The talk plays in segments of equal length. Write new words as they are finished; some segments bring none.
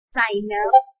sign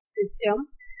up system.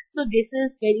 So this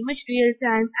is very much real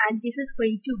time, and this is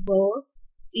going to work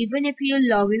even if you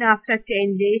log in after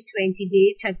 10 days, 20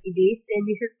 days, 30 days, then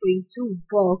this is going to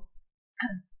work.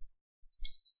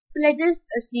 So let's just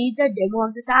see the demo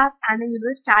of this app, and then we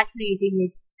will start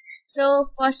creating it. So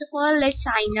first of all, let's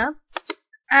sign up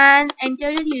and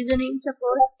enter your username,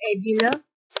 suppose eduler,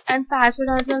 and password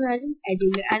also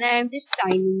eduler, and I am just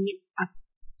signing it up.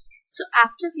 So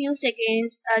after a few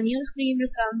seconds, a new screen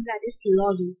will come, that is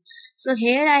login. So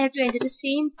here I have to enter the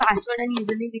same password and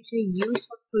username which I used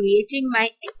for creating my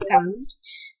account.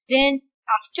 Then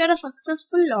after a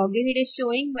successful login, it is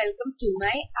showing welcome to my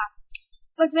app.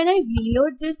 But when I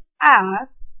reload this app,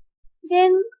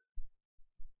 then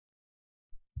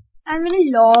I'm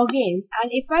going to log in, and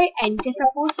if I enter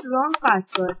suppose wrong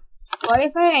password, or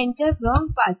if I enter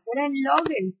wrong password and log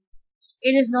in,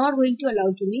 it is not going to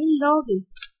allow to me log in.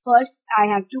 First, I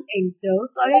have to enter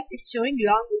correct. It's showing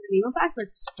wrong username or password.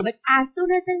 But as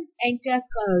soon as I enter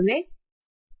correct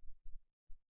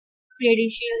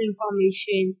credential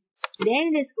information,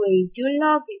 then it's going to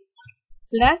log in.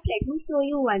 Plus, let me show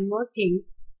you one more thing.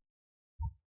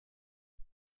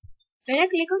 When I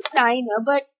click on sign up,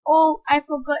 but oh, I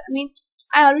forgot.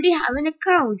 I already have an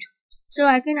account, so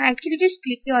I can actually just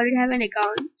click you already have an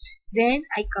account. Then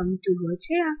I come to go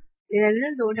here. Then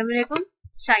I don't have an account.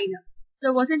 Sign up.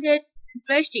 So wasn't it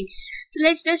interesting? So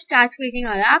let's just start creating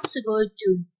our app. So go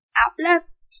to App Lab.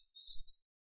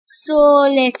 So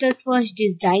let us first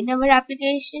design our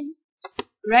application,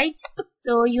 right?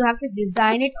 So you have to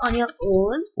design it on your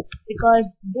own, because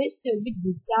this should be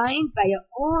designed by your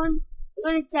own,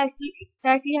 because it's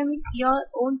actually your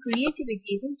own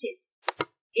creativity, isn't it?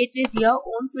 It is your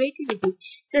own creativity.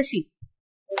 So see,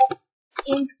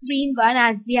 in screen 1,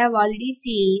 as we have already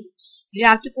seen, you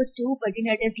have to put two buttons,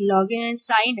 that is login and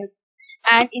sign up.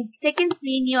 And in second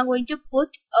screen, you are going to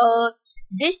put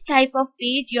this type of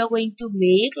page you are going to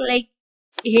make. Like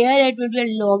here, it will be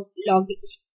a login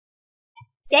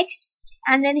text,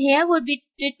 and then here would be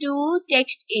the two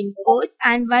text inputs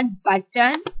and one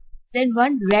button, then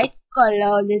one red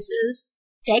color. This is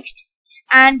text,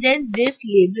 and then this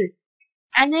label.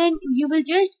 And then you will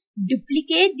just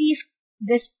duplicate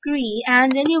the screen,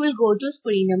 and then you will go to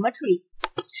screen number 3.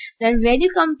 Then when you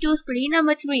come to screen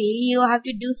number 3, you have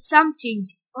to do some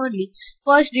changes only.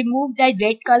 First, remove that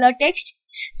red color text.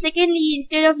 Secondly,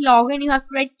 instead of login, you have to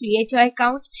write create your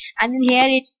account, and then here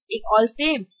it's all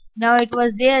same. Now it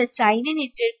was there sign in,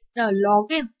 it is now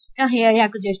login. Now here you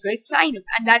have to just write sign up,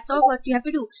 and that's all what you have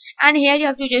to do. And here you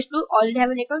have to just do already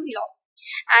have an account log.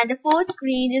 And the fourth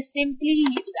screen is simply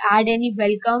add any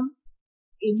welcome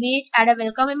image, add a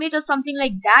welcome image or something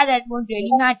like that. That won't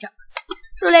really matter.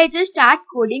 So let's just start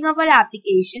coding our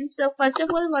application. So first of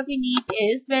all, what we need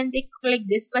is when they click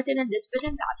this button and this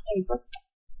button, that's the first step.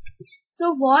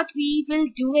 So what we will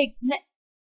do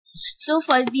so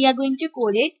first we are going to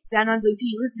code it. We are not going to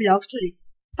use blocks to this.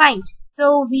 Fine.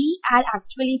 So we are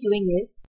actually doing is